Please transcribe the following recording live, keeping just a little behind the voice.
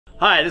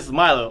Hi, this is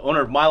Mylo,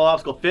 owner of Mylo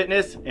Obstacle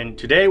Fitness, and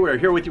today we're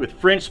here with you with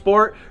Fringe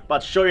Sport, about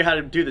to show you how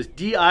to do this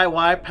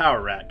DIY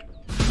power rack.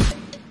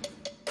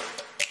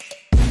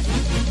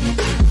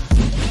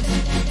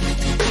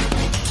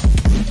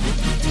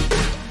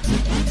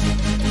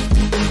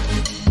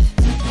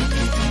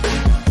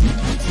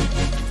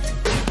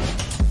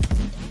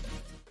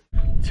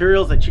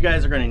 Materials that you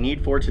guys are going to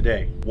need for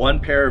today: one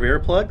pair of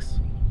earplugs,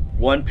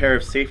 one pair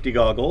of safety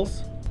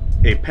goggles,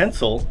 a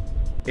pencil,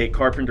 a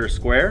carpenter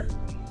square,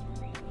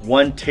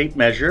 one tape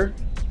measure,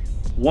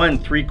 one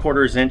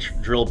 3/4 inch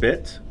drill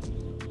bit,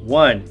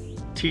 one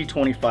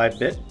T25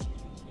 bit,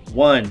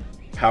 one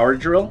power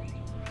drill,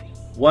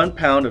 1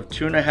 pound of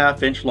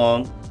 2.5 inch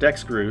long deck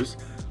screws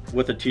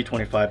with a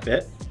T25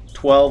 bit,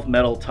 12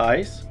 metal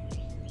ties,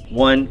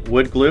 one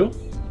wood glue,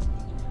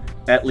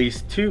 at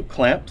least 2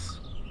 clamps,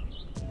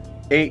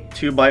 8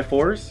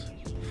 2x4s,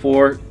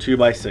 4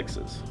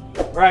 2x6s.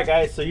 Alright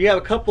guys, so you have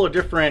a couple of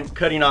different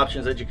cutting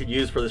options that you could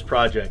use for this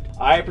project.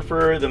 I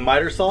prefer the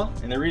miter saw,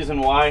 and the reason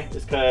why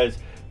is because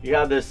you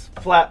have this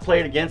flat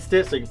plate against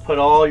it, so you can put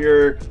all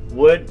your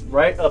wood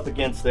right up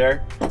against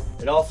there.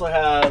 It also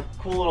has a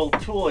cool little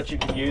tool that you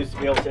can use to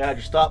be able to add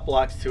your stop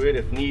blocks to it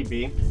if need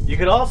be. You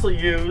could also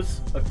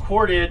use a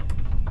corded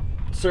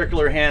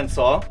circular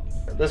handsaw.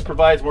 This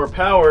provides more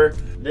power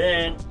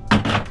than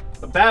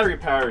a battery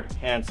powered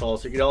handsaw,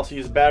 so you could also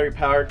use battery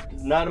powered.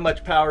 Not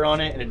much power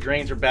on it, and it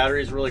drains your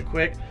batteries really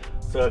quick.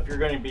 So if you're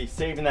going to be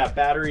saving that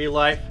battery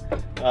life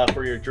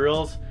for your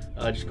drills,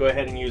 just go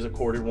ahead and use a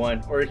corded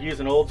one, or if you use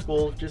an old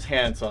school, just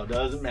handsaw,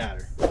 doesn't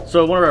matter.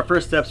 So one of our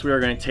first steps we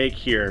are going to take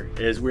here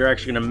is we're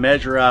actually going to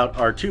measure out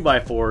our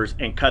 2x4s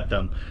and cut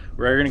them.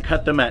 We're going to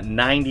cut them at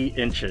 90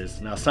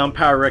 inches. Now some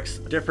power racks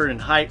differ in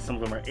height. Some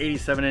of them are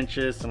 87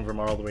 inches, some of them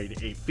are all the way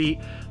to 8 feet,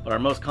 but our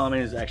most common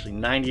is actually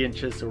 90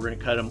 inches, so we're going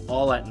to cut them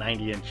all at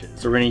 90 inches.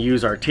 So we're going to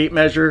use our tape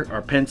measure,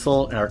 our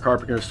pencil, and our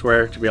carpenter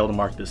square to be able to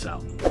mark this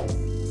out.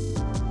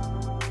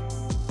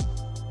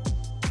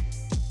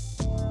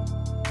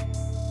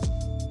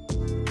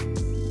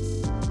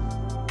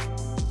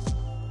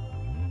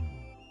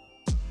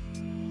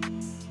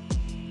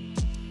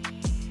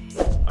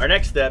 Our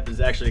next step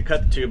is actually to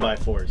cut the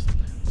 2x4s.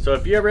 So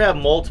if you ever have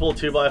multiple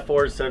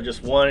 2x4s instead of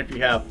just one, if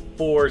you have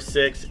 4,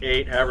 6,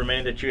 8, however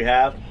many that you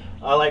have,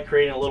 I like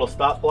creating a little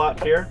stop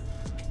block here.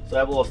 So I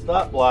have a little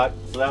stop block,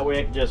 so that way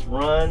I can just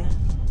run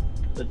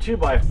the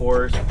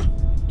 2x4s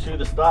to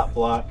the stop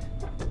block,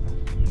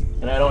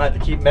 and I don't have to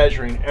keep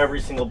measuring every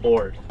single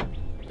board.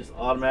 It just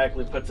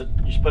automatically puts it,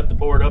 you just put the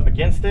board up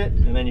against it,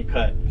 and then you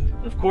cut.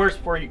 And of course,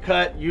 before you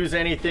cut, use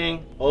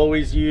anything,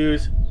 always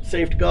use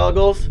safety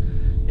goggles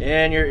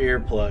and your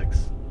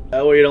earplugs.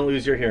 That way you don't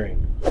lose your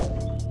hearing.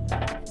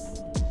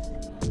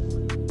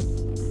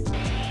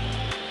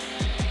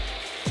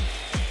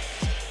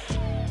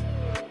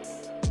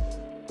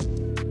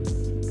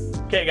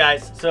 Okay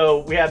guys, so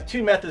we have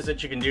two methods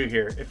that you can do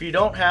here. If you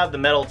don't have the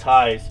metal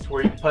ties to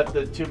where you put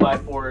the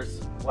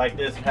 2x4s like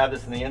this and have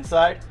this on the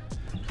inside,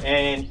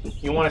 and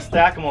you want to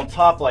stack them on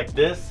top like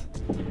this,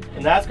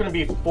 and that's going to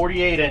be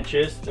 48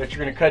 inches that you're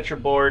going to cut your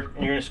board,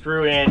 and you're going to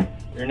screw in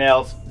your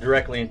nails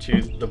directly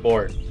into the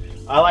board.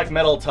 I like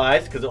metal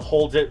ties because it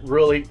holds it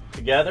really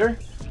together.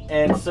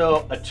 And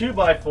so a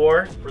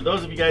 2x4, for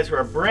those of you guys who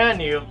are brand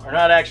new, are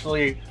not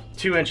actually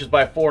 2 inches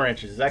by 4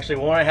 inches. It's actually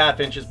 1.5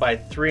 inches by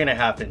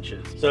 3.5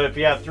 inches. So if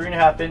you have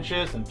 3.5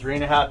 inches and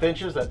 3.5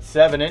 inches, that's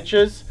 7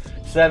 inches.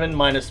 7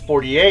 minus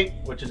 48,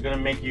 which is going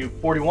to make you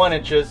 41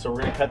 inches. So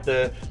we're going to cut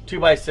the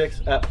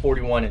 2x6 at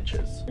 41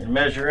 inches. You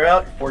measure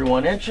out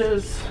 41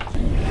 inches.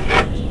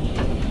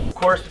 Of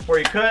course, before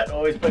you cut,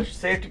 always put your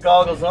safety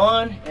goggles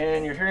on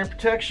and your hearing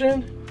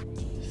protection.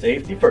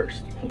 Safety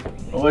first.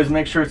 Always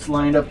make sure it's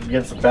lined up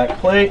against the back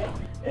plate.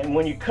 And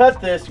when you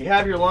cut this, you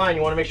have your line,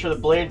 you want to make sure the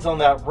blade's on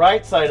that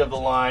right side of the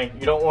line.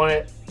 You don't want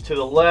it to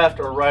the left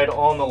or right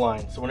on the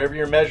line. So whenever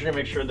you're measuring,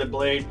 make sure the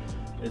blade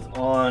is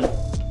on.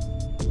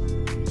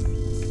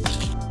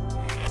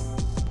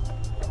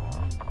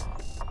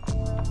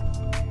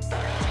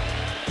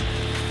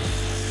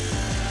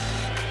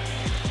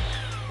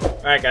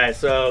 Alright guys,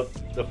 so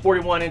the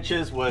 41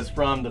 inches was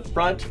from the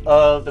front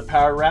of the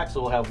power rack, so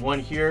we'll have one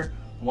here,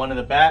 one in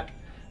the back,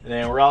 and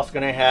then we're also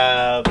going to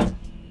have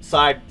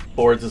side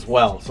boards as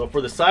well. So for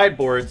the side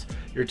boards,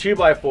 your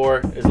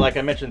 2x4 is, like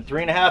I mentioned,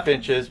 3.5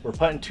 inches. We're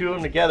putting two of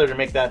them together to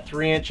make that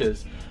 3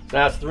 inches. So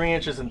now it's 3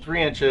 inches and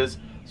 3 inches,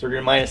 so we're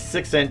going to minus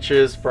 6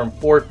 inches from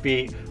 4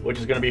 feet, which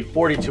is going to be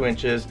 42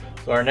 inches.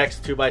 So our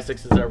next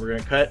 2x6s that we're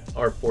going to cut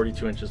are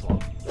 42 inches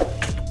long.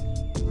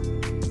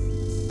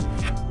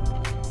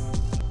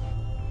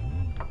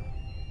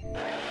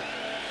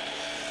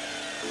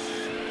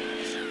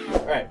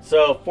 Alright,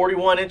 so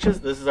 41 inches,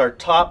 this is our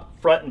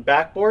top, front, and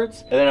back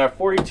boards. And then our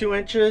 42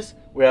 inches,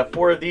 we have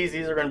 4 of these.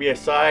 These are going to be a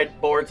side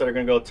boards that are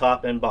going to go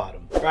top and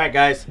bottom. Alright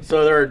guys,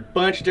 so there are a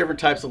bunch of different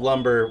types of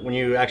lumber when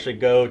you actually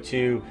go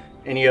to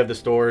any of the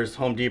stores,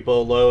 Home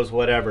Depot, Lowe's,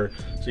 whatever.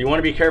 So you want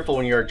to be careful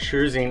when you're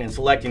choosing and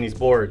selecting these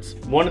boards.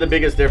 One of the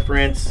biggest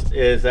difference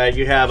is that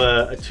you have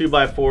a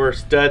 2x4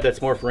 stud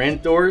that's more for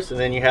indoors, and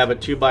then you have a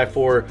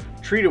 2x4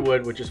 treated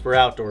wood, which is for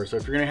outdoors. So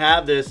if you're going to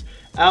have this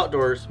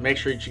outdoors, make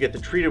sure that you get the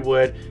treated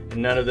wood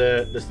and none of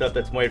the stuff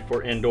that's made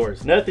for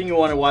indoors. Another thing you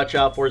want to watch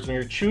out for is when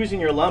you're choosing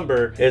your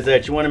lumber is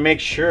that you want to make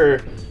sure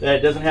that it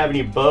doesn't have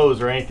any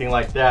bows or anything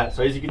like that.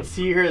 So as you can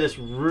see here, this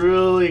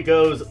really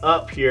goes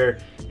up here,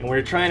 and when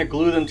you're trying to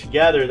glue them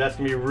together, that's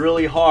going to be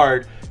really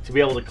hard to be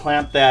able to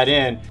clamp that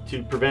in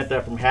to prevent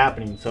that from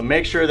happening. So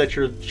make sure that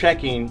you're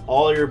checking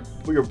all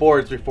your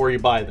boards before you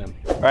buy them.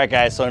 All right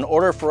guys, so in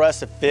order for us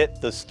to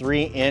fit this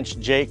 3-inch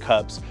J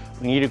cups,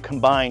 we need to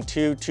combine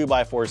two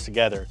 2x4s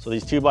together. So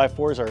these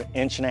 2x4s are 1.5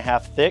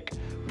 inches thick.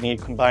 We need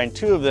to combine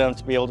 2 of them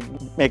to be able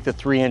to make the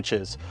 3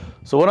 inches.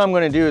 So what I'm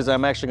going to do is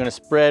I'm actually going to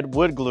spread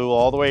wood glue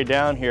all the way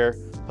down here,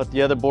 put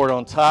the other board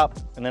on top,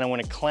 and then I'm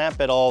going to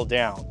clamp it all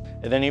down.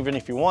 And then even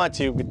if you want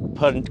to,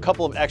 put a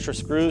couple of extra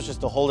screws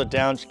just to hold it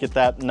down, to get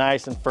that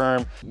nice and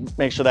firm.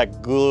 Make sure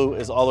that glue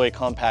is all the way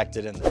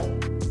compacted in there.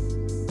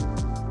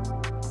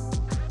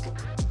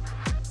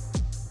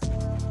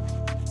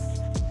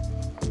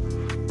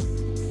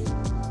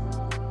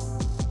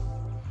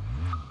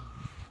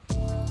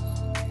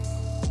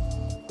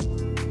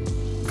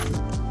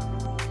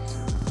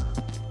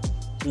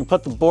 We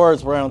put the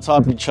boards right on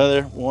top of each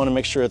other. We want to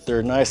make sure that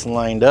they're nice and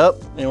lined up,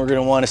 and we're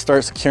going to want to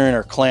start securing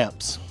our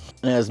clamps.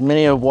 And as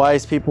many of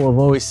wise people have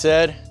always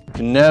said, you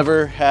can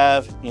never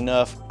have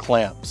enough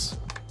clamps.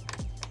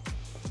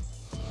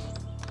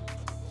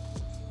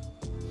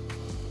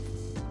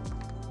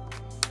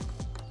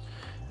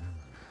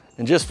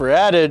 And just for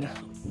added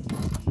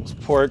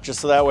support, just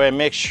so that way I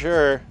make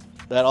sure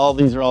that all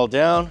these are all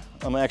down,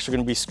 I'm actually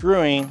going to be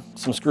screwing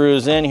some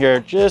screws in here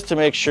just to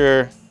make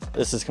sure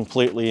this is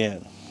completely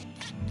in.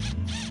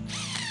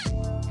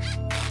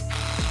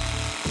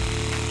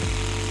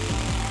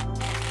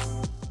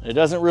 It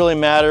doesn't really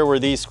matter where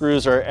these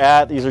screws are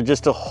at. These are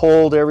just to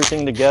hold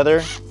everything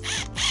together.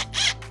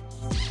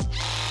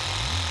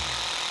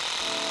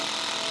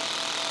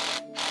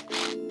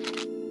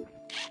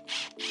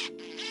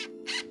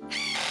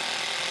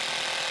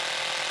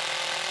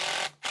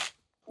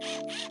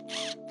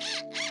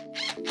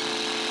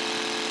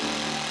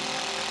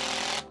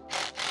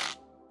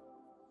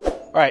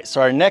 All right,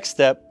 so our next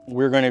step,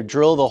 we're going to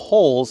drill the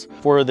holes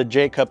for the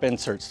J-cup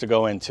inserts to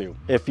go into.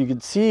 If you can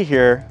see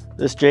here,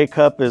 this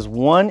J-cup is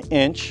 1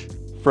 inch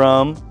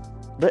from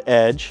the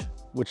edge,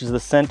 which is the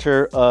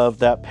center of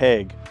that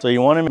peg. So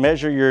you want to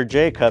measure your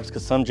J-cups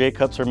because some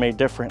J-cups are made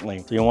differently.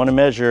 So you want to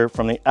measure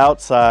from the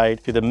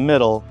outside to the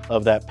middle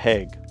of that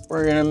peg.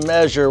 We're going to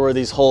measure where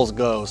these holes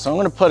go. So I'm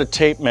going to put a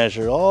tape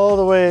measure all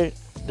the way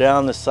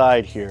down the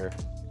side here.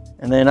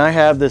 And then I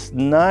have this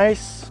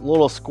nice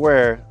little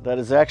square that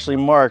is actually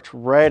marked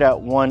right at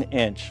 1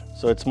 inch.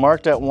 So it's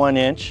marked at 1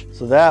 inch.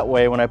 So that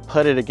way, when I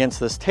put it against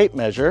this tape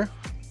measure,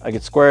 I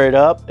could square it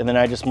up, and then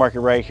I just mark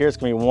it right here. It's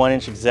gonna be 1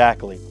 inch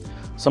exactly.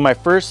 So my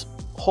first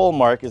hole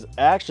mark is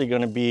actually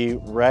gonna be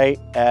right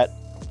at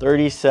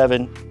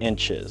 37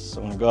 inches.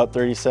 So I'm gonna go up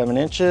 37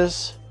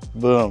 inches,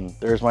 boom,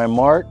 there's my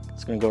mark.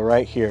 It's gonna go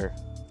right here.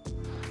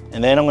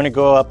 And then I'm gonna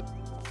go up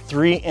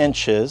 3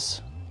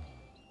 inches,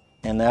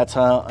 and that's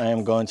how I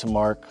am going to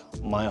mark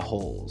my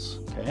holes,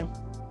 okay?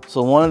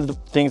 So one of the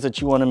things that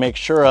you want to make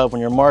sure of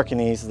when you're marking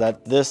these is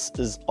that this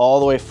is all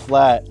the way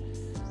flat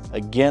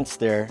against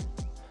there,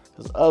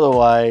 because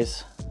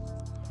otherwise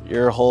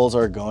your holes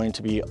are going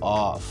to be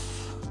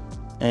off.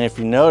 And if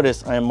you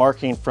notice, I'm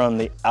marking from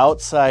the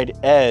outside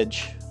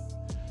edge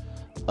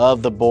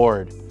of the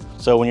board.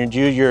 So when you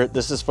do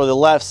this is for the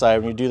left side,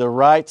 when you do the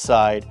right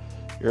side,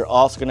 you're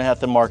also going to have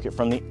to mark it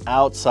from the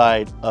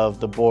outside of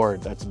the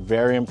board. That's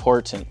very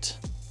important.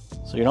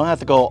 So you don't have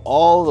to go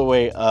all the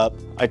way up.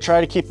 I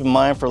try to keep in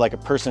mind for like a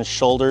person's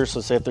shoulders. So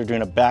say if they're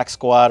doing a back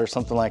squat or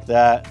something like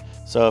that.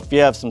 So if you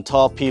have some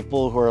tall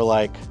people who are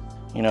like,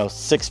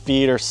 6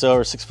 feet or so,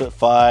 or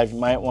 6'5", you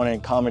might want to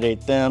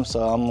accommodate them.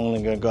 So I'm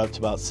only going to go up to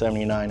about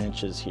 79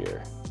 inches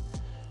here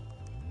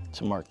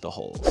to mark the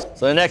holes.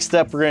 So the next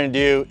step we're going to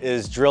do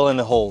is drill in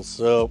the holes.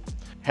 So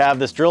have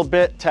this drill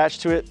bit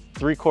attached to it.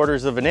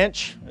 3/4 of an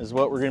inch is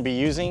what we're going to be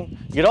using.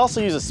 You could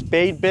also use a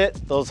spade bit.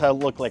 Those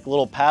look like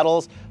little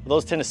paddles.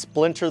 Those tend to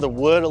splinter the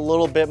wood a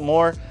little bit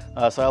more.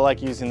 So I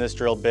like using this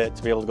drill bit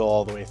to be able to go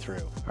all the way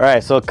through. All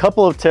right, so a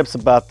couple of tips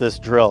about this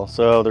drill.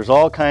 So there's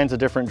all kinds of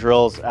different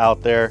drills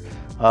out there.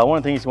 One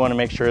of the things you want to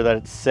make sure that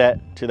it's set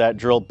to that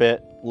drill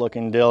bit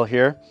looking deal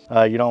here.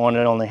 You don't want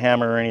it on the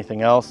hammer or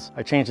anything else.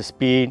 I changed the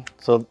speed,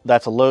 so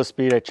that's a low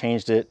speed. I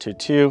changed it to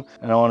 2,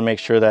 and I want to make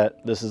sure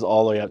that this is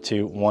all the way up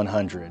to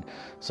 100.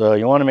 So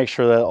you want to make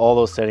sure that all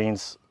those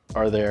settings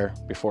are there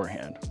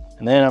beforehand.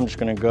 And then I'm just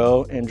going to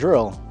go and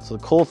drill. So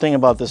the cool thing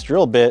about this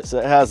drill bit is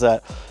it has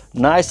that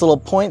nice little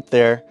point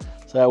there,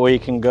 so that way you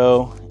can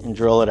go and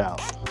drill it out.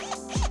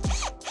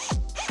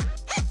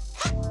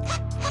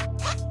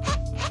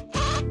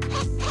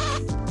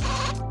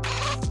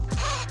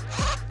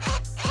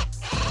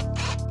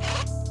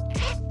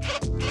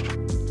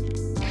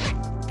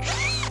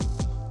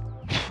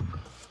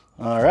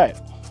 All right,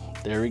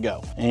 there we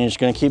go. And you're just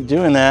gonna keep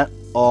doing that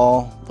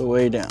all the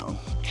way down.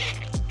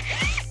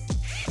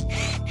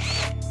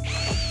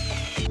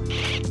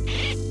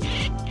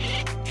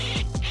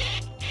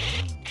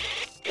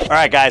 All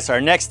right, guys, so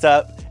our next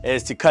step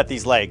is to cut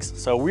these legs.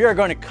 So we are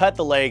going to cut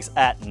the legs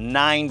at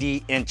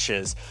 90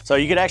 inches. So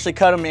you could actually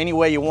cut them any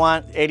way you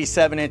want,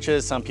 87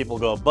 inches. Some people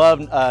go above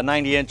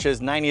 90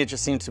 inches. 90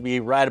 inches seems to be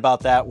right about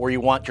that where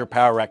you want your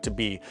power rack to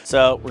be.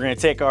 So we're gonna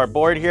take our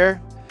board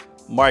here,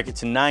 mark it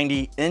to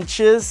 90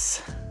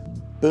 inches.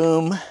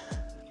 Boom.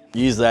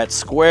 Use that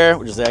square,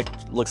 which is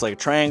looks like a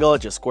triangle. It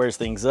just squares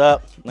things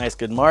up. Nice,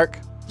 good mark.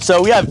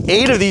 So we have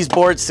 8 of these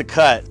boards to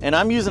cut, and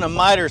I'm using a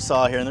miter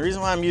saw here. And the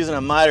reason why I'm using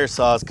a miter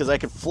saw is because I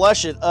can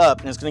flush it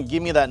up and it's gonna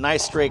give me that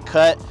nice straight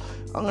cut.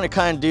 I'm gonna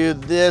kind of do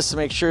this to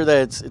make sure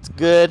that it's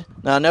good.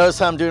 Now notice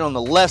how I'm doing on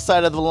the left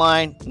side of the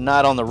line,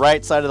 not on the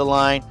right side of the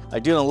line. I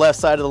do on the left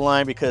side of the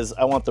line because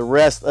I want the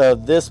rest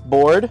of this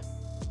board.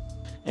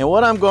 And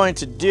what I'm going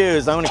to do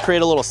is I'm going to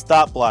create a little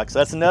stop block. So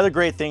that's another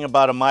great thing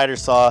about a miter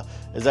saw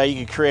is that you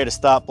can create a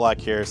stop block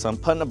here. So I'm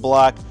putting a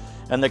block,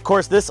 and of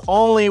course this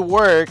only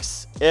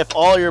works if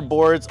all your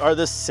boards are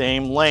the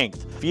same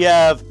length. If you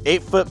have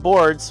 8-foot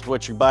boards,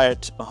 which you buy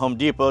at Home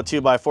Depot,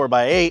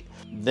 2x4x8,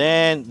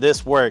 then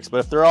this works. But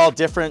if they're all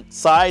different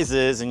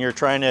sizes and you're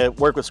trying to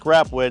work with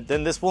scrap wood,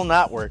 then this will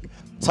not work.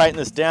 Tighten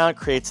this down,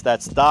 creates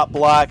that stop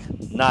block,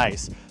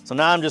 nice. So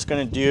now I'm just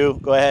gonna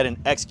go ahead and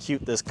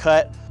execute this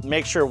cut.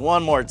 Make sure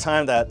one more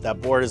time that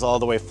that board is all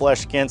the way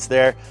flush against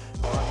there.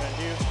 What I'm gonna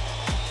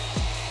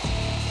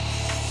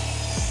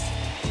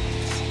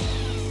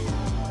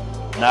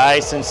do.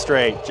 Nice and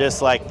straight,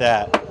 just like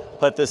that.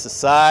 Put this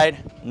aside.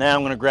 Now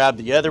I'm gonna grab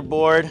the other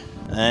board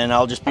and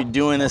I'll just be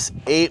doing this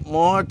 8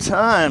 more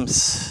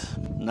times.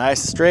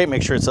 Nice and straight,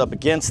 make sure it's up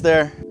against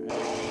there.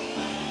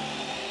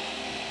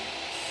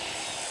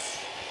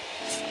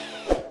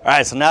 All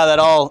right, so now that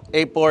all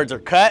 8 boards are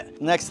cut,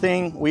 next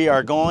thing we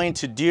are going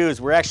to do is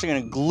we're actually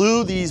gonna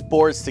glue these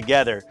boards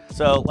together.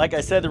 So like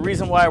I said, the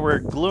reason why we're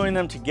gluing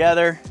them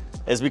together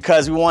is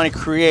because we want to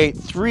create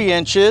 3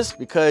 inches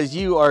because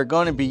you are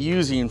going to be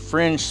using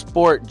Fringe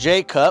Sport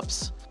J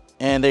cups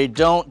and they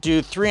don't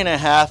do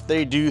 3.5,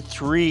 they do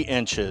 3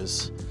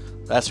 inches.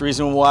 That's the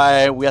reason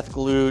why we have to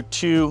glue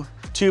 2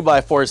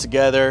 2x4s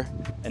together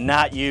and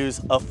not use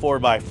a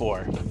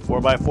 4x4.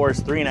 4x4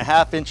 is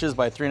 3.5 inches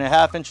by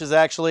 3.5 inches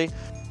actually.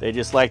 They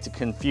just like to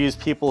confuse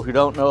people who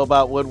don't know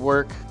about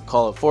woodwork,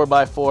 call it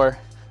 4x4.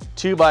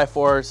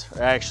 2x4s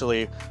are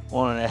actually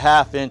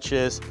 1.5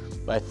 inches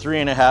by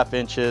 3.5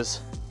 inches.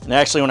 And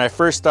actually when I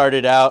first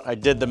started out, I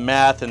did the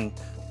math and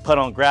put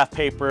on graph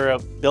paper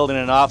of building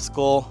an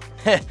obstacle.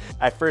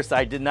 At first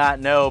I did not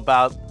know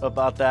about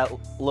that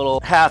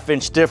little 1/2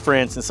 inch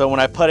difference. And so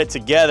when I put it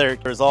together,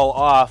 it was all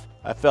off.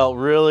 I felt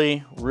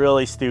really,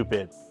 really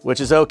stupid, which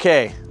is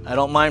okay. I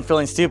don't mind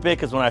feeling stupid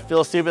because when I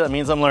feel stupid, that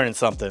means I'm learning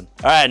something.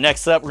 All right,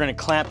 next up, we're gonna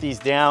clamp these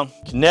down.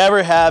 You can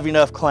never have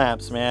enough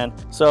clamps, man.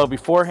 So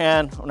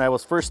beforehand, when I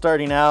was first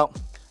starting out,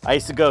 I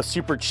used to go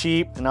super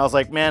cheap and I was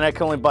like, man, I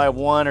can only buy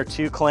 1 or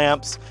 2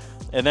 clamps.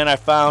 And then I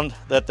found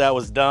that that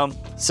was dumb.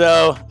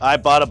 So I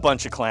bought a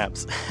bunch of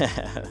clamps.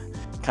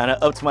 Kind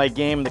of upped my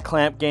game in the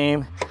clamp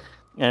game.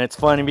 And it's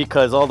funny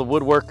because all the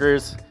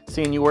woodworkers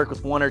seeing you work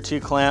with 1 or 2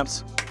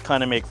 clamps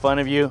kind of make fun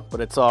of you,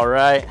 but it's all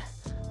right.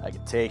 I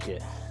can take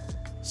it.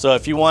 So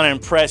if you want to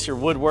impress your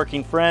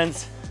woodworking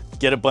friends,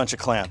 get a bunch of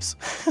clamps.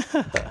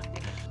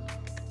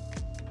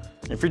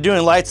 If you're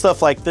doing light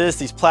stuff like this,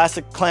 these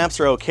plastic clamps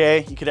are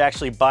okay. You could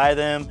actually buy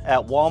them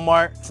at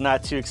Walmart. It's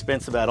not too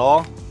expensive at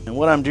all. And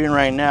what I'm doing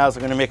right now is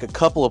I'm gonna make a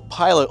couple of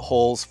pilot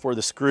holes for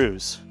the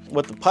screws.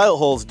 What the pilot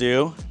holes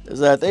do is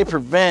that they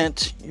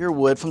prevent your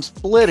wood from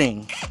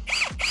splitting.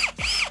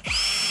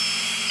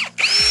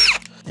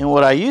 And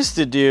what I used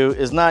to do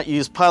is not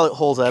use pilot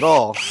holes at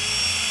all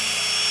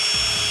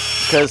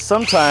because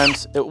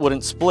sometimes it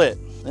wouldn't split.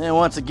 And then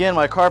once again,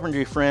 my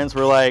carpentry friends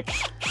were like,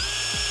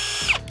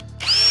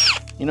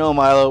 you know,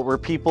 Mylo, we're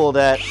people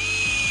that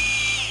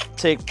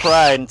take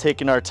pride in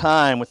taking our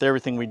time with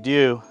everything we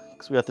do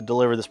because we have to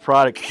deliver this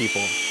product to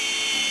people.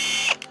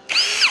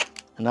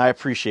 And I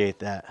appreciate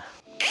that.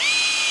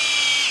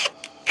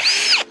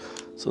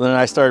 So then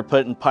I started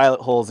putting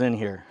pilot holes in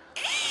here.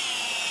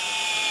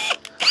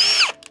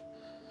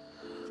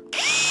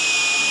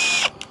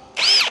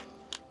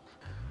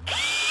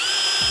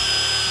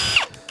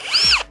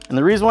 And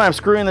the reason why I'm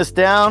screwing this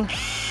down,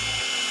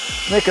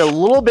 make it a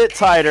little bit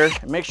tighter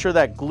and make sure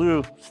that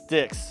glue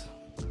sticks.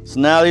 So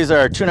now these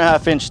are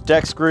 2.5 inch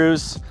deck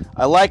screws.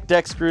 I like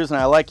deck screws and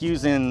I like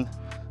using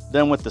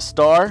them with the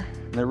star.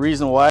 And the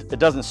reason why it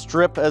doesn't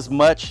strip as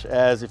much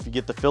as if you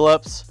get the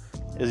Phillips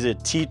is a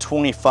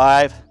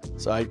T25.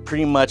 So I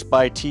pretty much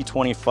buy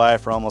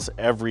T25 for almost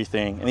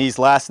everything. And these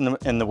last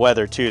in the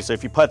weather too. So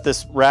if you put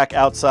this rack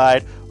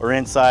outside or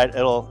inside,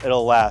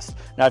 it'll last.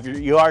 Now if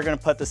you are gonna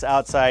put this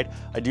outside,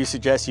 I do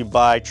suggest you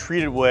buy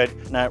treated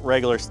wood, not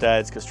regular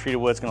studs, because treated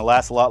wood's gonna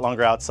last a lot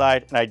longer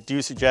outside. And I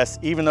do suggest,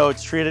 even though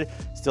it's treated,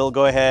 still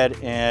go ahead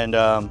and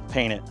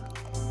paint it.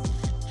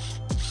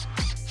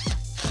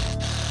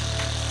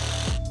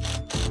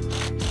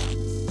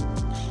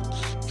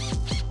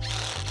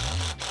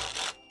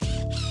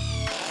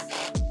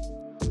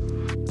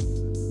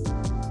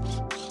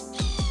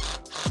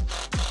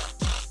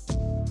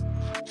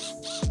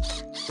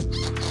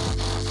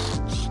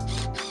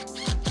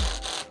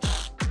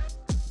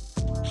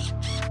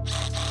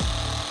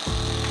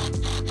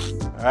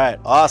 All right,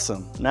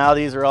 awesome. Now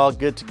these are all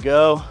good to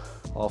go,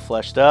 all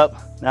fleshed up.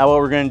 Now what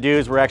we're gonna do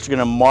is we're actually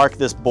gonna mark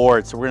this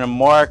board. So we're gonna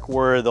mark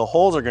where the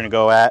holes are gonna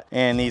go at,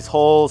 and these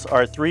holes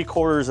are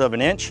 3/4 of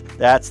an inch.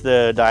 That's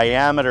the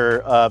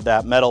diameter of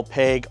that metal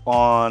peg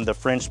on the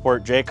Fringe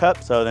Sport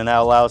J-cup. So then that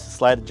allows us to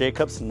slide the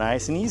J-cups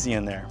nice and easy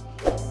in there.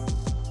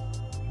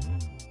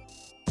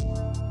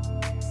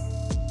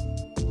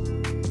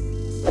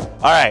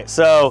 All right,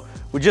 so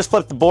we just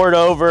flipped the board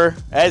over.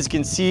 As you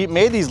can see, it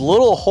made these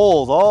little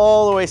holes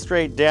all the way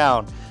straight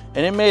down,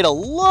 and it made a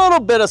little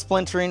bit of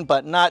splintering,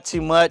 but not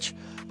too much.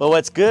 But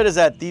what's good is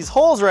that these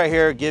holes right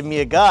here give me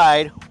a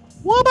guide,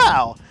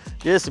 wow,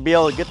 just to be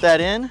able to get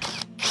that in.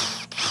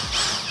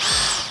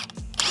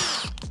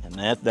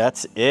 And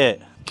that's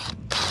it.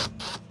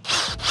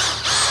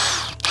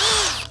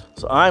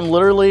 So I'm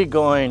literally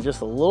going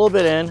just a little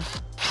bit in.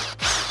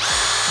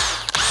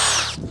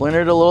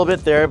 Splintered a little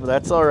bit there, but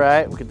that's all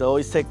right. We could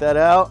always take that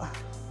out.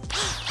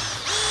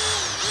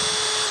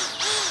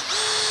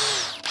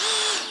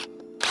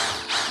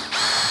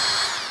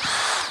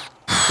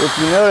 If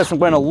you notice, I'm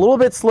going a little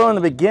bit slow in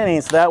the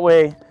beginning, so that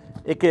way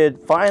it could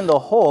find the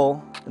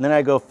hole, and then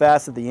I go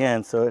fast at the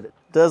end. So it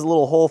does a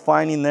little hole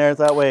finding there,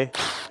 that way.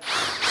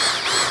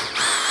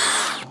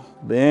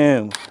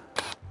 Boom.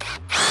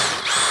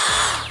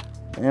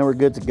 And we're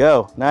good to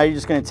go. Now you're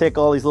just going to take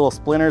all these little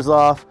splinters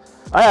off.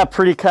 I have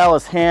pretty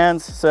callous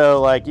hands, so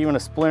like even a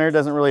splinter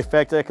doesn't really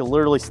affect it. I could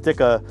literally stick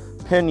a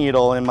pin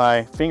needle in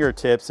my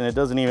fingertips and it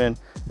doesn't even,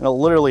 it'll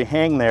literally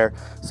hang there.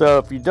 So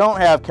if you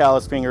don't have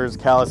callous fingers,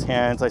 callous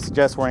hands, I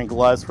suggest wearing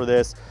gloves for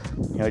this.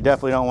 You know, you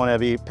definitely don't want to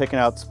be picking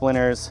out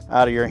splinters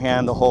out of your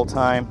hand the whole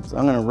time. So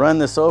I'm going to run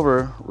this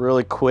over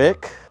really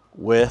quick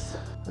with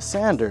a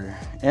sander,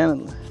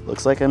 and it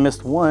looks like I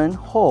missed one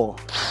hole.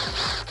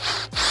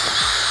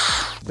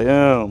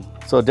 Boom.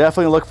 So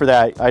definitely look for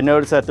that. I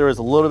noticed that there was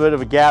a little bit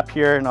of a gap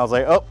here, and I was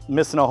like, oh,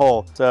 missing a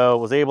hole. So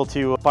was able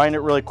to find it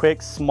really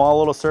quick, small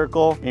little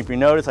circle. And if you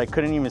notice, I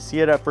couldn't even see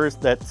it at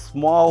first. That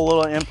small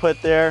little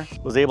input there,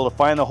 was able to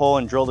find the hole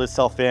and drill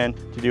itself in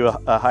to do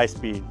a high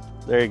speed.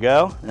 There you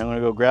go. And I'm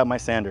gonna go grab my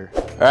sander.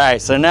 All right,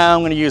 so now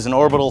I'm gonna use an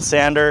orbital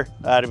sander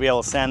to be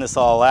able to sand this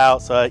all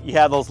out. So you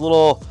have those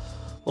little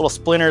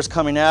splinters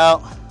coming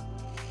out.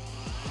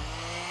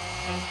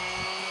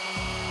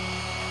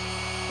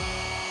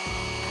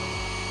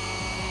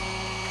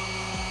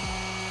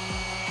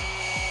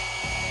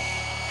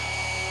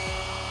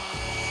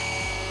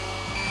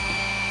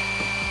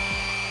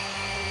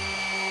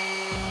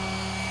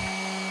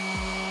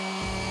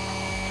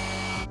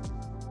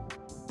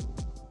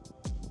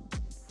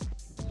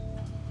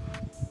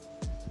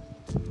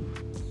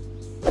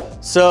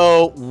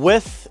 So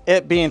with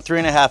it being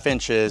 3.5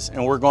 inches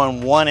and we're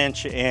going 1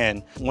 inch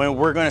in, when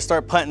we're going to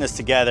start putting this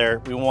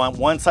together, we want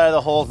one side of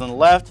the holes on the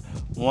left,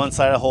 one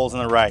side of the holes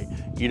on the right.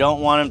 You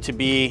don't want them to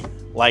be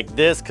like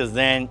this, because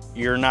then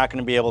you're not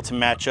going to be able to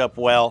match up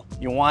well.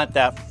 You want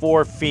that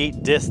 4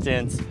 feet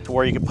distance to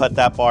where you can put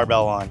that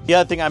barbell on. The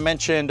other thing I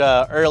mentioned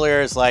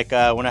earlier is like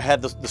when I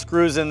had the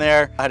screws in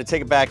there, I had to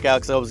take it back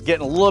out because I was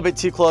getting a little bit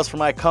too close for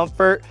my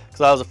comfort,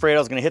 because I was afraid I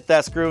was going to hit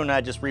that screw, and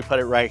I just re-put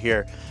it right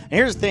here. And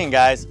here's the thing,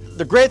 guys,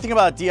 the great thing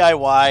about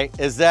DIY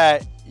is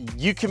that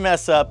you can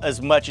mess up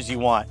as much as you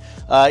want.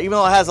 Even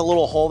though it has a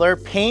little hole there,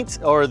 paint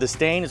or the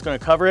stain is going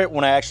to cover it.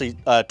 When I actually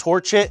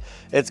torch it,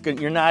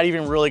 you're not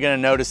even really going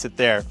to notice it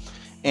there.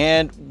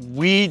 And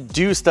we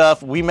do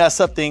stuff, we mess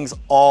up things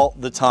all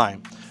the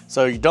time.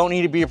 So you don't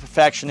need to be a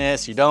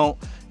perfectionist. You don't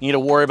need to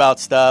worry about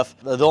stuff.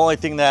 The only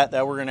thing that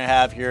we're gonna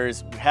have here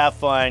is we have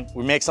fun,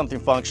 we make something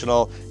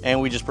functional, and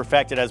we just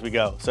perfect it as we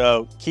go.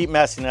 So keep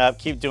messing up,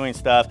 keep doing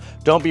stuff.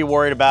 Don't be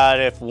worried about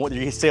it if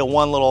you see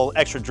one little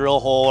extra drill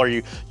hole or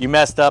you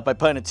messed up by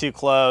putting it too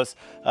close.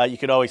 You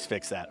could always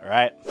fix that, all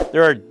right?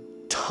 There are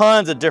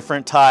tons of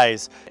different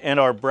ties and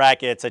or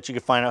brackets that you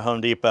can find at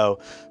Home Depot.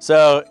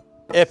 So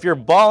if you're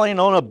balling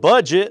on a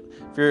budget,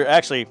 if you're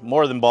actually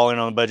more than balling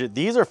on a budget,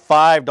 these are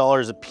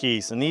 $5 a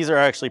piece, and these are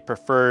actually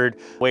preferred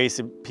ways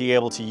to be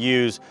able to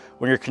use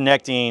when you're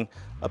connecting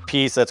a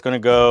piece that's going to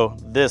go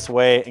this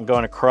way and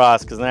going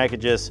across, because then I could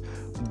just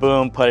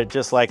boom, put it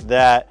just like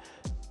that,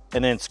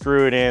 and then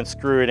screw it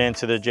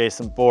into the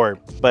adjacent board.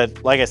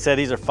 But like I said,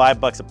 these are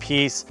 $5 a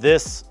piece.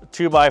 This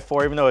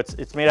 2x4, even though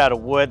it's made out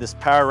of wood, this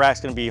power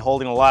rack's going to be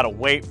holding a lot of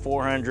weight,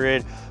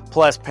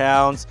 400+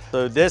 pounds.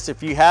 So this,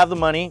 if you have the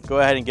money, go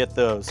ahead and get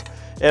those.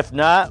 If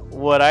not,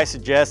 what I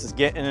suggest is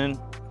getting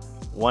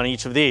one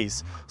each of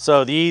these.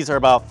 So these are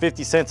about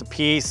 50 cents a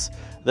piece.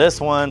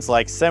 This one's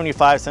like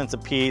 75 cents a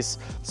piece.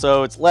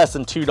 So it's less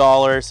than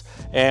 $2.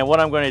 And what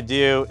I'm going to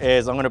do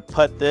is I'm going to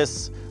put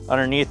this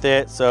underneath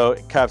it so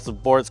it caps the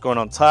board that's going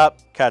on top,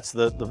 catch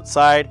the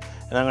side,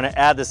 and I'm gonna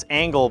add this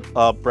angle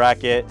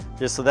bracket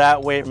just so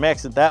that way it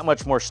makes it that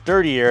much more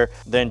sturdier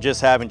than just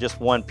having just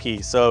one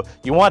piece. So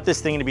you want this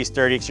thing to be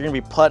sturdy because you're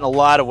gonna be putting a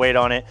lot of weight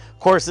on it. Of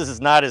course, this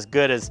is not as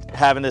good as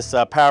having this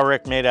power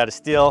rick made out of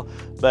steel,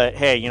 but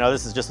hey, you know,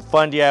 this is just a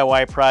fun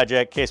DIY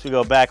project. In case we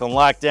go back on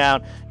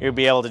lockdown, you'll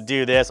be able to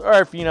do this. Or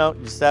if, you know,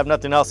 you just have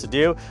nothing else to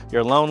do,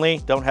 you're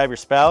lonely, don't have your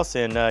spouse,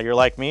 and you're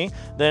like me,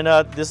 then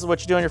this is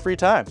what you do in your free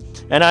time.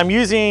 And I'm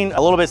using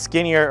a little bit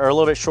skinnier or a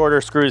little bit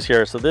shorter screws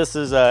here. So this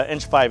is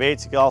 1.5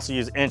 inch. You can also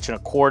use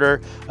 1.25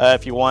 inch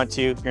if you want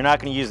to. You're not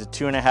going to use a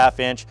 2.5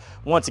 inch.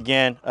 Once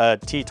again,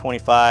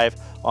 T25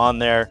 on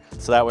there,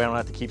 so that way I don't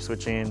have to keep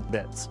switching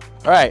bits.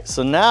 All right,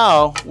 so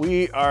now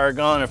we are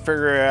going to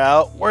figure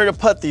out where to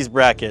put these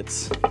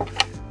brackets.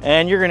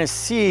 And you're going to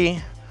see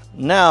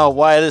now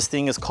why this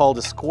thing is called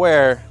a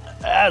square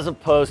as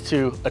opposed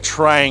to a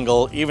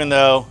triangle, even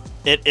though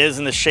it is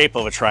in the shape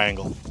of a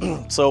triangle.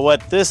 So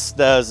what this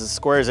does is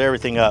squares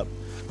everything up.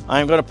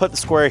 I'm going to put the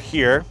square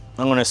here.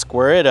 I'm going to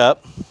square it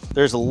up.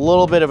 There's a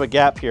little bit of a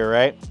gap here,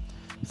 right?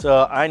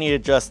 So I need to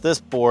adjust this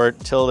board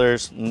till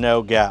there's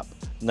no gap.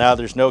 Now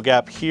there's no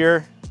gap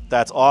here.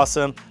 That's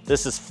awesome.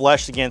 This is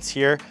flush against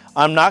here.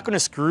 I'm not going to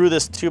screw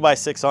this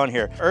 2x6 on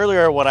here.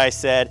 Earlier what I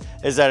said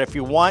is that if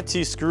you want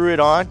to screw it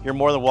on, you're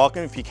more than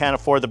welcome. If you can't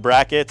afford the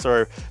brackets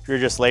or if you're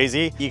just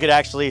lazy, you could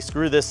actually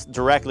screw this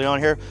directly on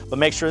here, but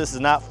make sure this is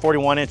not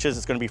 41 inches,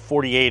 it's going to be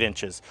 48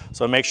 inches.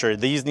 So make sure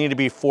these need to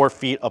be 4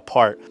 feet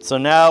apart. So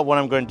now what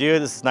I'm going to do,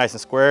 this is nice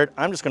and squared.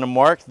 I'm just going to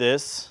mark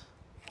this.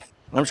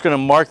 I'm just going to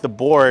mark the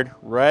board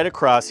right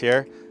across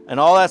here. And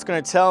all that's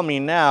going to tell me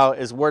now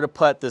is where to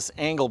put this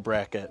angle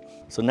bracket.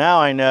 So now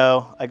I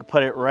know I can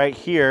put it right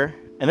here.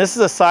 And this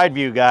is a side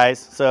view, guys.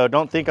 So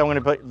don't think I'm going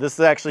to put, this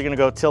is actually going to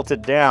go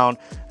tilted down,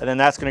 and then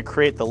that's going to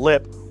create the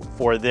lip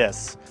for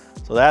this.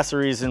 So that's the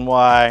reason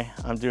why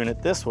I'm doing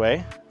it this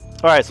way.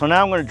 All right, so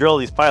now I'm going to drill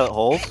these pilot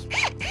holes.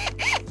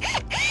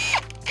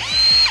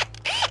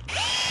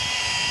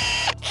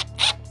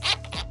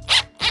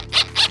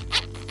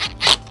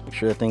 Make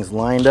sure everything's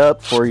lined up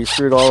before you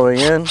screw it all the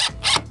way in.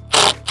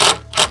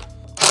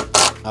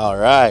 All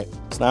right,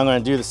 so now I'm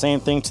going to do the same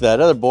thing to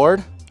that other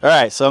board. All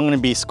right, so I'm going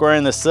to be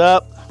squaring this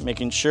up,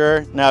 making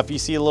sure. Now, if you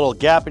see a little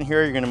gap in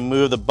here, you're going to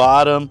move the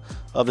bottom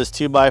of this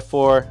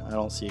 2x4. I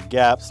don't see a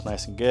gap, it's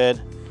nice and good.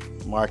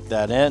 Mark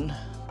that in.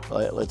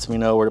 It lets me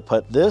know where to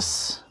put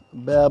this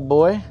bad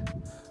boy,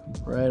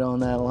 right on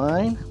that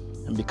line.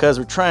 And because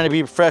we're trying to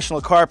be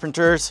professional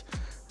carpenters,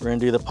 we're going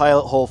to do the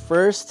pilot hole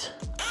first.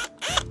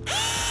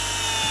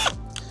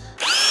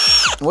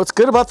 What's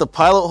good about the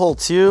pilot hole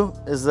too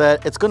is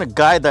that it's going to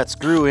guide that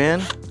screw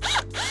in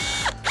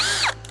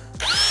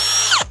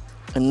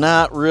and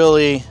not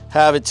really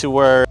have it to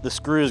where the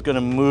screw is going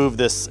to move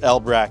this L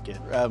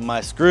bracket. Grab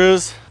my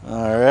screws.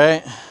 All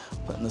right,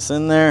 putting this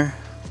in there.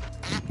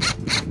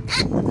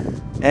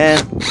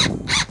 And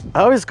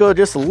I always go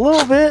just a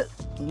little bit,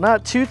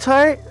 not too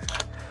tight,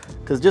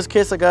 because just in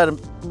case I got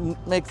to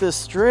make this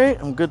straight,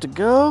 I'm good to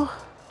go.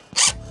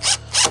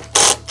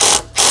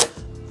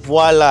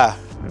 Voila.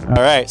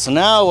 All right, so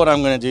now what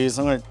I'm going to do is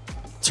I'm going to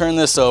turn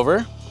this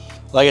over.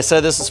 Like I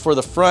said, this is for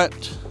the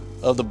front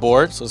of the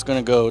board, so it's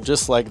going to go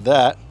just like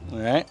that. All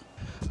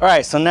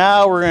right, so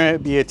now we're going to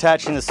be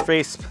attaching this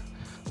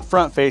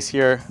front face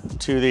here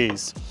to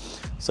these.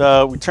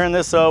 So we turn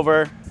this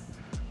over.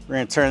 We're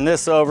going to turn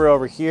this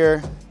over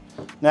here.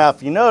 Now,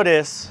 if you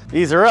notice,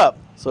 these are up.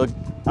 So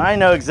I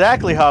know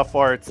exactly how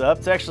far it's up.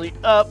 It's actually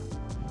up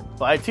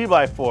by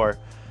 2x4.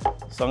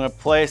 So I'm going to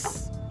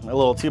place my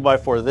little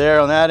 2x4 there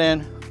on that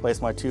end. Place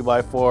my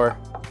 2x4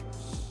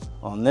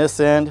 on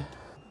this end,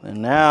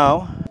 and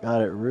now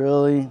got it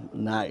really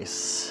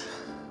nice.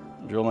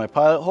 Drill my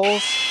pilot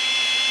holes.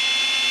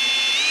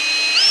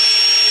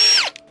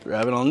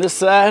 Grab it on this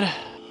side.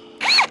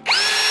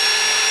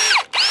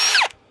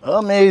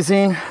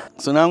 Amazing.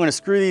 So now I'm going to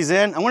screw these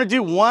in. I'm going to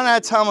do one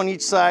at a time on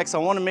each side, because I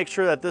want to make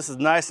sure that this is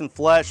nice and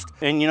fleshed.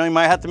 And you know, you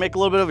might have to make a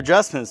little bit of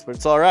adjustments, but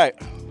it's all right.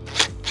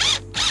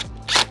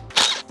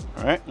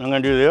 All right, I'm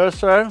going to do the other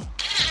side.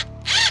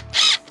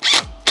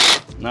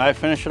 Now I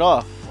finish it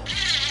off.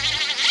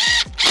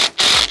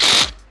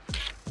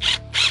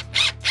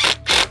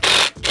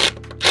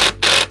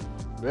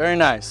 Very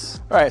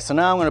nice. All right, so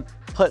now I'm gonna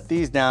put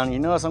these down. You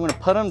notice I'm gonna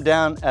put them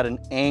down at an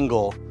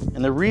angle.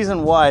 And the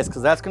reason why is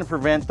because that's gonna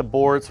prevent the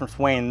boards from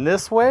swaying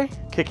this way,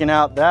 kicking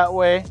out that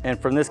way, and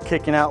from this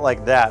kicking out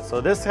like that. So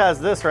this has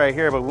this right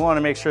here, but we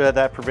wanna make sure that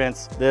that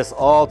prevents this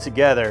all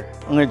together.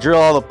 I'm gonna drill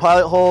all the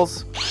pilot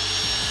holes.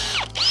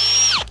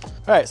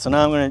 All right, so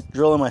now I'm gonna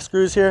drill in my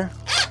screws here.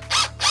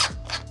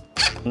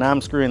 Now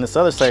I'm screwing this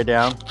other side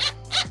down.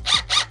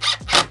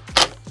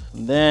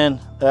 And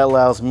then that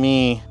allows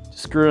me to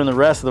screw in the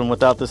rest of them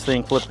without this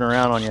thing flipping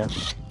around on you.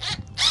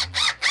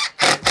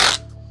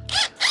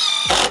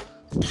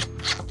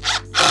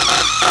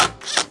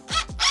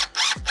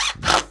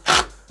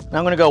 Now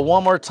I'm gonna go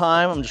one more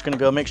time. I'm just gonna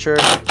go make sure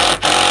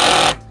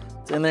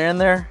it's in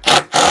there,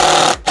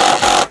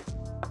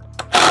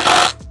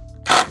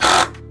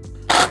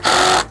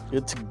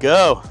 Good to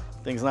go.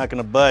 thing's not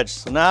gonna budge.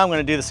 So now I'm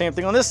gonna do the same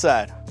thing on this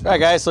side. All right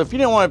guys, so if you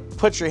didn't wanna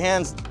put your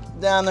hands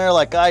down there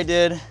like I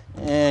did,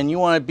 and you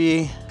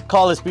wanna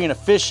call this being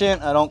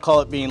efficient, I don't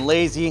call it being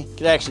lazy, you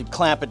can actually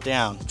clamp it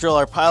down. Drill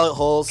our pilot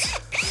holes.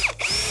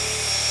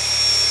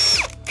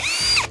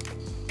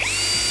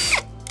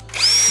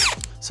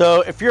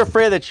 So if you're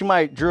afraid that you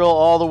might drill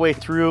all the way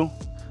through,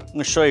 I'm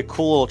gonna show you a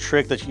cool little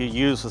trick that you can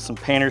use with some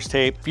painter's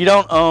tape. If you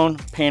don't own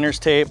painter's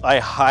tape, I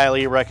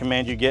highly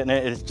recommend you getting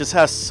it. It just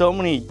has so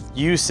many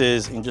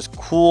uses and just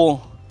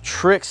cool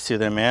tricks to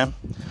them, man.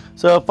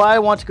 So if I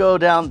want to go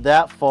down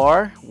that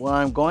far, what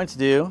I'm going to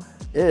do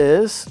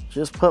is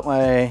just put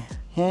my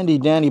handy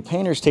dandy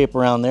painter's tape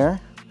around there.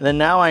 And then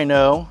now I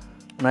know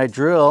when I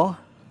drill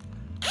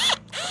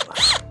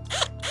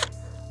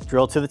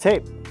to the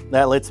tape.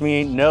 That lets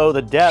me know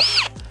the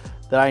depth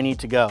that I need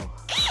to go.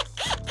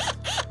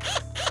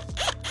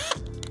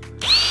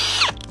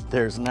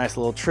 There's a nice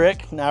little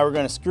trick. Now we're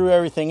gonna screw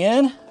everything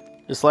in.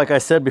 Just like I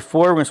said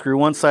before, we're gonna screw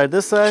one side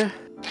this side.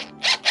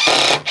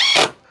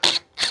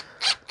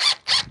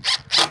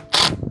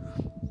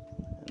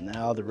 And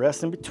now the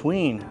rest in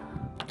between.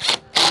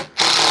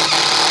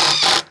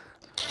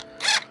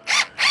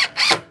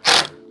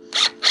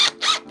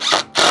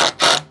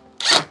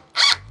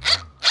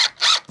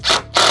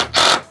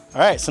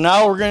 All right, so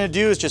now what we're gonna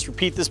do is just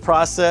repeat this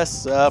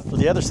process for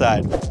the other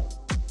side.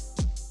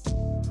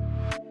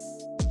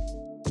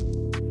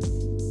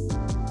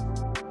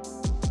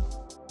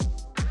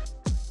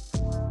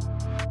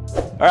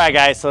 All right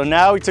guys, so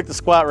now we took the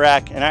squat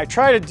rack, and I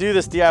try to do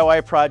this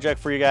DIY project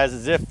for you guys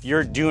as if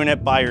you're doing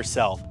it by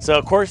yourself. So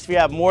of course, if you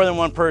have more than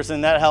one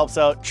person, that helps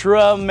out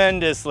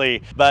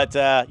tremendously. But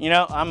you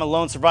know, I'm a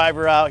lone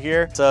survivor out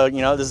here. So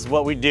you know, this is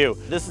what we do.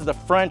 This is the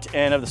front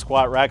end of the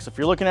squat rack. So if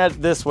you're looking at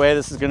it this way,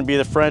 this is gonna be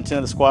the front end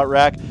of the squat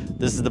rack.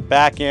 This is the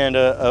back end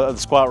of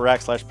the squat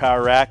rack /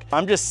 power rack.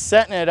 I'm just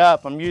setting it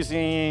up. I'm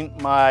using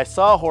my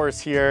sawhorse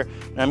here,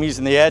 and I'm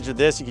using the edge of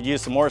this. You could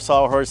use some more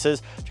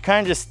sawhorses to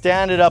kind of just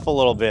stand it up a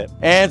little bit.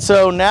 And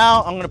so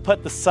now I'm gonna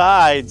put the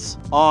sides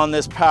on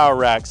this power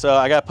rack. So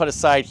I gotta put a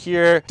side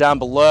here, down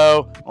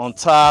below, on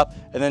top,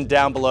 and then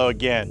down below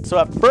again. So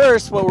at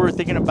first, what we were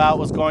thinking about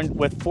was going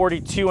with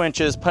 42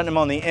 inches, putting them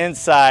on the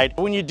inside.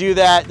 When you do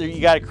that, you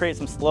gotta create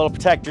some little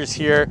protectors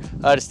here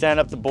to stand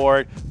up the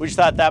board. We just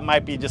thought that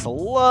might be just a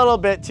little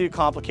bit too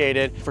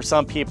complicated for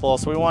some people.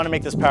 So we wanna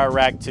make this power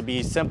rack to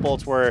be simple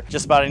to where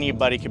just about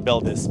anybody can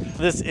build this.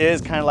 This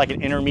is kind of like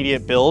an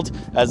intermediate build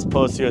as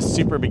opposed to a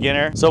super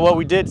beginner. So what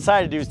we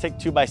decided to do is take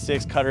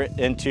 2x6, cut it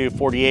into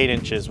 48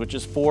 inches, which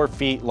is 4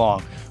 feet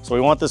long. So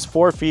we want this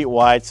 4 feet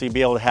wide so you'll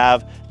be able to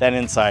have that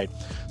inside.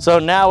 So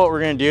now what we're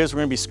gonna do is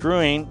we're gonna be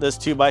screwing this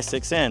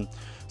 2x6 in.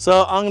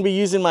 So I'm gonna be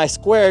using my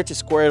square to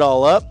square it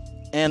all up.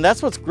 And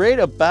that's what's great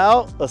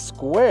about a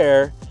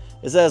square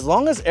is that as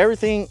long as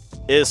everything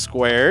is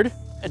squared,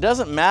 it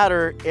doesn't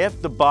matter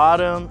if the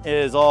bottom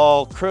is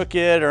all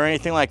crooked or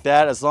anything like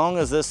that. As long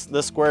as this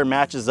square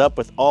matches up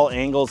with all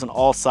angles and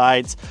all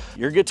sides,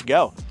 you're good to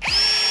go.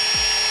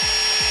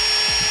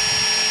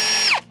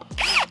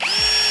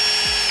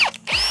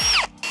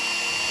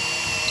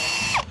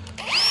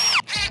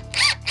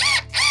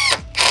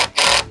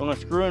 I'm gonna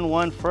screw in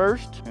one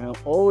first, and I'm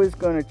always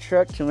gonna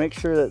check to make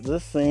sure that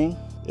this thing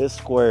is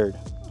squared.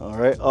 All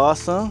right,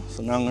 awesome.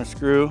 So now I'm gonna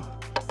screw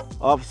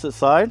opposite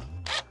side.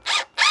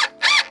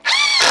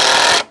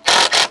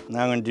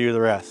 Now I'm gonna do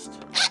the rest.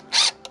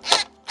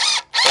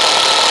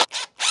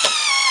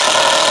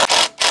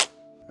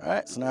 All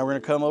right, so now we're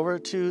gonna come over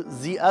to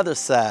the other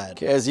side.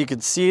 Okay, as you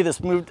can see,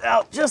 this moved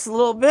out just a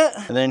little bit.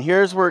 And then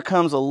here's where it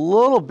comes a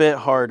little bit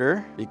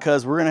harder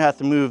because we're gonna have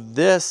to move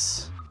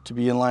this to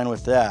be in line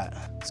with that.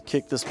 Let's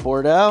kick this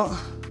board out.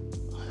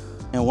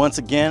 And once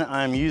again,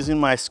 I'm using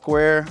my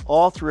square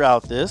all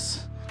throughout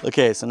this.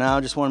 Okay, so now I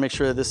just wanna make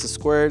sure that this is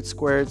squared,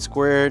 squared,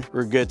 squared.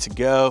 We're good to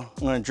go.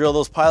 I'm gonna drill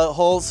those pilot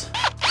holes.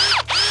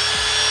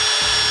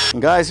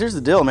 And guys, here's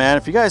the deal, man.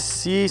 If you guys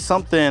see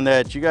something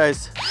that you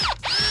guys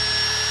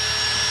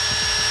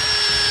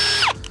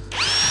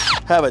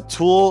have a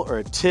tool or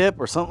a tip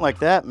or something like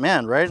that,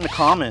 man, write it in the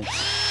comments.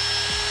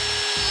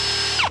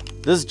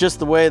 This is just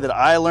the way that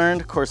I learned.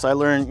 Of course, I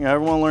learned, you know,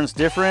 everyone learns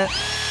different.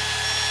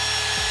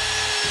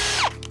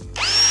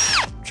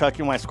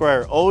 Checking my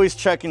square, always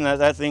checking that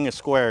that thing is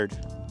squared.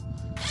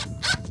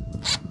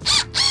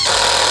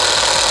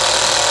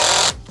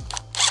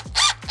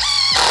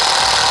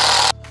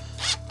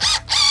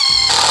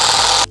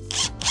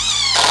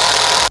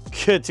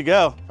 Good to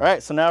go. All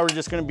right, so now we're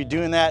just gonna be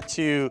doing that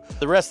to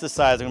the rest of the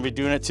sides. I'm gonna be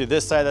doing it to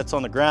this side that's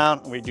on the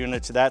ground, and we're doing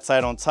it to that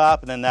side on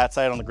top, and then that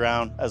side on the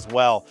ground as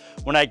well.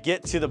 When I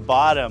get to the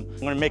bottom, I'm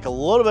gonna make a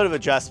little bit of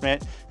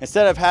adjustment.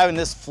 Instead of having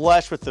this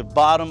flush with the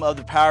bottom of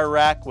the power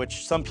rack,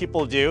 which some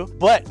people do,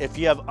 but if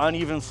you have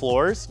uneven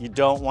floors, you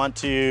don't want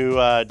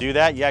to do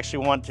that. You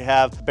actually want to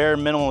have bare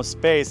minimum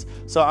space.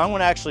 So I'm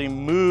gonna actually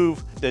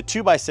move the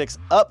 2x6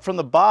 up from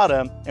the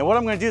bottom, and what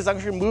I'm gonna do is I'm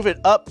gonna move it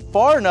up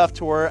far enough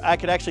to where I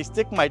could actually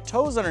stick my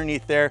toes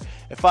underneath there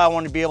if I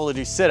want to be able to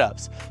do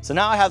sit-ups. So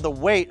now I have the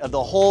weight of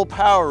the whole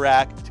power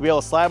rack to be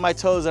able to slide my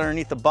toes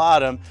underneath the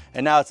bottom,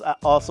 and now it's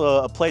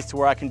also a place to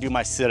where I can do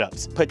my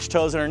sit-ups. Put your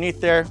toes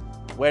underneath there,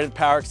 weight of the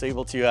power rack's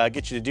able to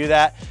get you to do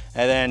that.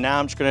 And then now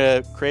I'm just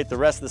gonna create the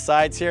rest of the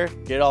sides here,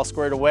 get it all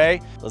squared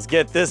away. Let's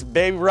get this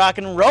baby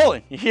rocking and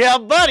rolling. Yeah,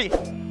 buddy.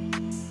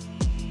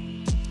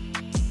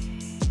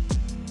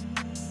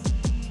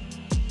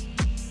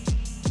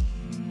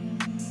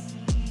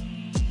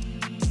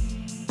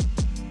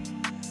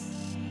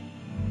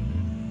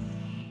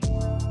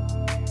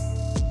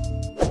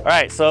 All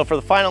right, so for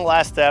the final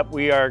last step,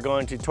 we are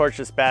going to torch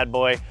this bad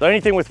boy. So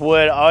anything with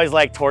wood, I always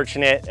like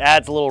torching it. It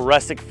adds a little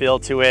rustic feel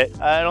to it.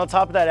 And on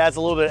top of that, it adds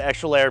a little bit of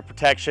extra layer of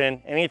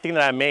protection. Anything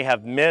that I may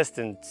have missed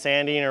in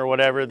sanding or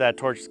whatever, that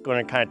torch is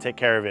gonna kind of take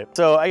care of it.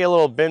 So I get a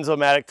little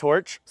benzomatic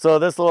torch. So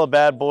this little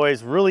bad boy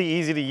is really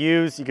easy to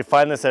use. You can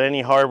find this at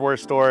any hardware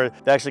store.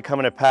 They actually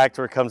come in a pack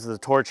where it comes with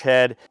the torch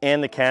head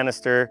and the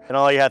canister. And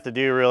all you have to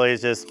do really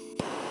is just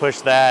push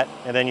that,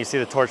 and then you see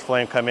the torch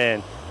flame come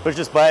in. Push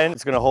this button,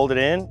 it's gonna hold it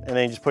in, and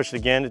then you just push it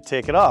again to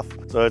take it off.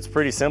 So it's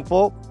pretty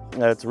simple.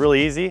 It's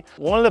really easy.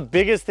 One of the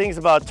biggest things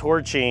about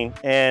torching,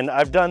 and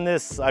I've done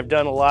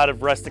a lot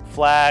of rustic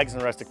flags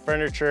and rustic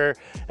furniture,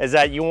 is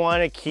that you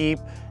wanna keep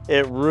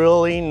it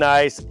really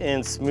nice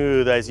and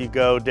smooth as you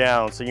go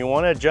down. So you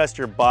wanna adjust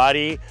your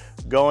body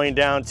going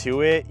down to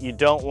it. You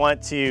don't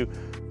want to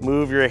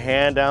move your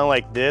hand down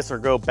like this or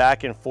go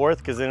back and forth,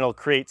 because then it'll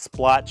create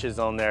splotches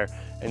on there.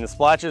 And the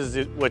splotches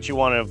is what you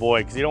wanna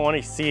avoid, because you don't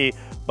wanna see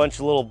bunch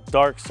of little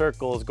dark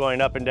circles going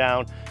up and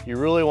down. You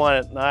really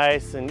want it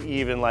nice and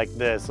even like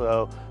this.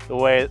 So the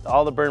way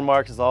all the burn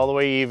marks is all the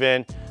way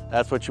even,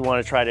 that's what you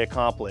want to try to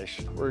accomplish.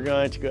 We're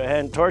going to go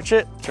ahead and torch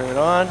it, turn it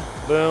on,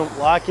 boom,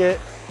 lock it.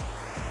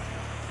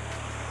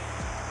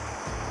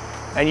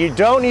 And you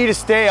don't need to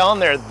stay on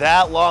there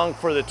that long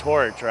for the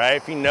torch, right?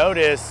 If you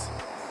notice,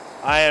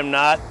 I am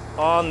not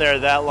on there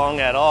that long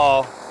at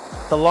all.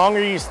 The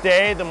longer you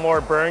stay, the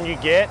more burn you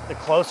get. The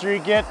closer you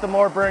get, the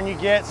more burn you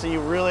get. So you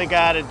really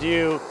got to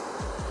do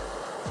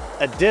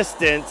a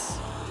distance.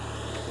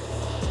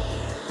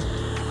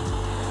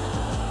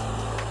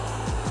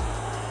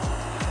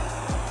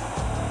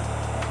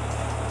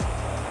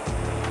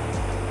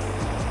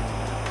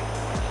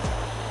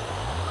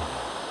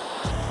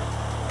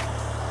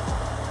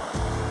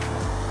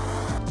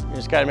 You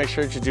just got to make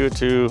sure that you do it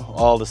to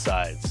all the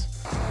sides.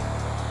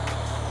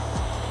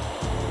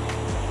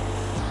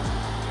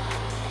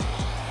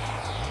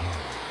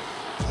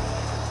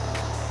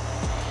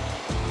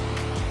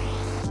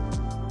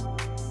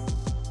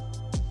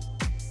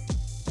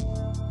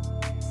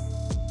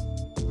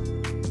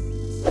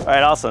 All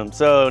right, awesome.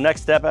 So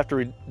next step after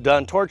we're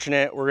done torching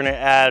it, we're gonna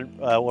add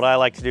what I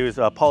like to do is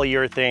a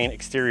polyurethane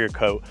exterior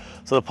coat.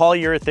 So the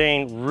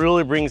polyurethane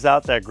really brings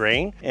out that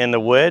grain in the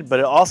wood, but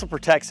it also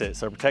protects it.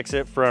 So it protects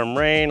it from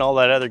rain, all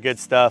that other good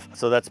stuff.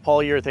 So that's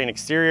polyurethane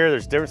exterior.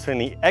 There's a difference between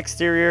the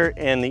exterior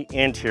and the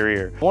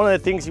interior. One of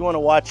the things you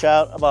wanna watch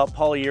out about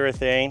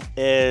polyurethane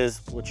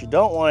is what you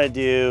don't wanna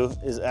do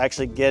is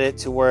actually get it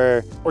to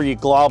where you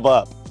glob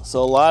up.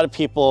 So a lot of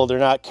people, they're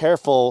not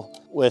careful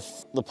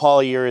with the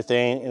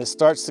polyurethane and it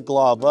starts to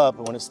glob up.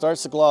 And when it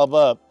starts to glob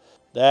up,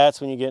 that's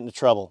when you get into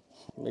trouble.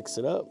 Mix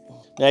it up.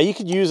 Now you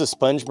could use a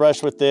sponge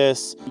brush with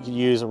this. You could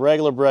use a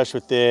regular brush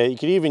with it. You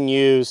could even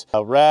use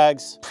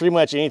rags. Pretty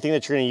much anything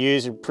that you're gonna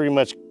use, you pretty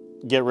much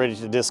get ready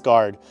to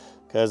discard,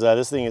 because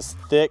this thing is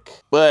thick,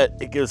 but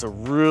it gives a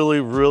really,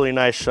 really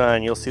nice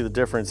shine. You'll see the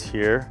difference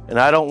here. And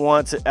I don't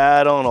want to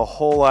add on a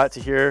whole lot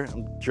to here.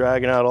 I'm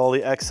dragging out all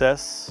the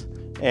excess.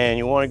 And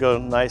you wanna go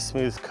nice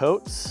smooth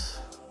coats.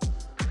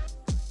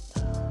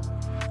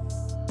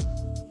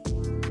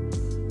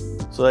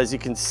 So as you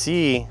can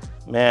see,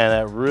 man,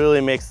 that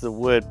really makes the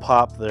wood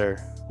pop there.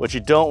 What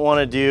you don't want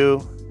to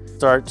do,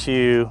 start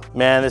to,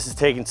 man, this is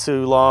taking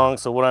too long.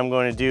 So what I'm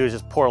going to do is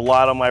just pour a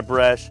lot on my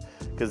brush,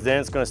 because then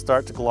it's going to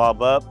start to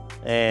glob up.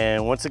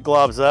 And once it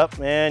globs up,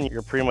 man,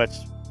 you're pretty much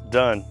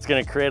done. It's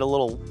going to create a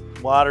little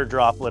water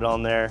droplet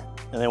on there.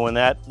 And then when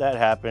that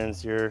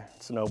happens,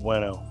 it's no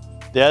bueno.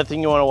 The other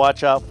thing you want to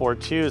watch out for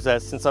too is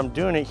that since I'm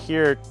doing it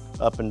here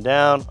up and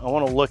down, I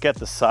want to look at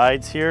the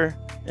sides here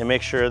and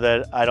make sure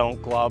that I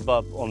don't glob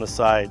up on the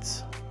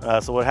sides.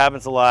 So what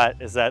happens a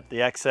lot is that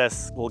the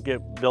excess will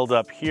build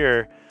up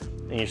here,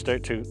 and you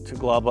start to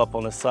glob up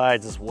on the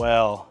sides as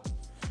well.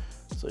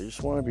 So you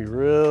just want to be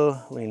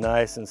really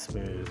nice and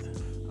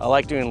smooth. I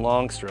like doing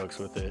long strokes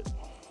with it.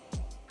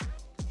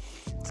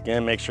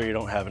 Again, make sure you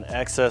don't have an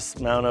excess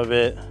amount of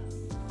it.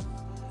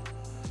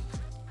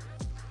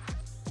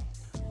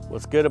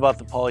 What's good about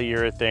the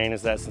polyurethane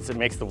is that since it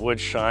makes the wood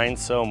shine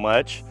so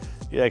much,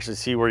 you actually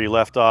see where you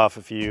left off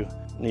if you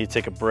need to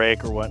take a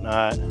break or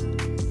whatnot.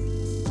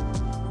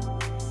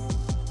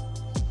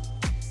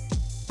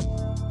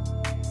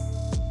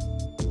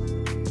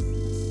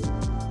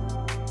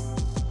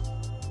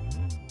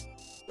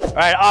 All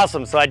right,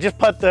 awesome. So I just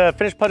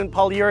finished putting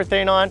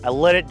polyurethane on. I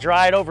let it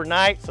dry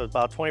overnight, so it's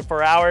about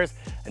 24 hours.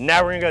 And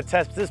now we're gonna go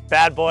test this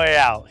bad boy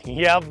out.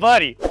 Yeah,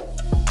 buddy.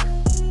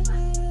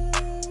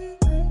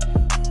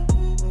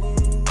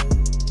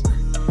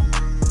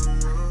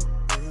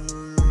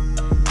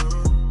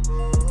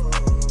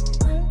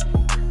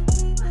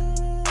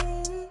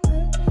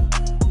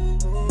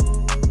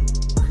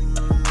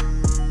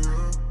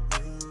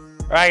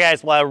 All right,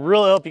 guys, well, I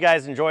really hope you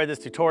guys enjoyed this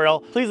tutorial.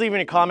 Please leave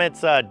any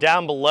comments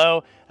down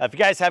below. If you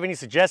guys have any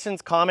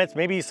suggestions, comments,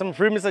 maybe some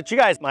improvements that you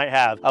guys might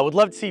have. I would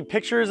love to see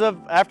pictures of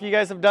after you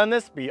guys have done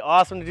this. It'd be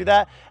awesome to do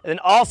that. And then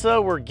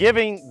also, we're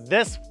giving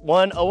this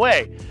one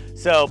away.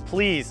 So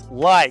please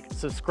like,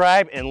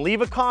 subscribe, and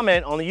leave a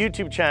comment on the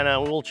YouTube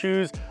channel. We'll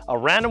choose a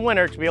random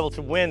winner to be able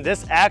to win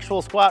this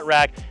actual squat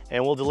rack,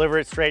 and we'll deliver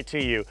it straight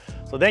to you.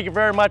 So thank you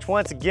very much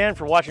once again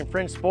for watching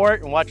Fringe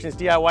Sport and watching this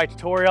DIY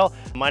tutorial.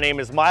 My name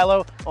is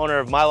Mylo, owner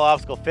of Mylo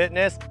Obstacle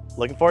Fitness.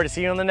 Looking forward to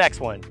seeing you on the next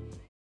one.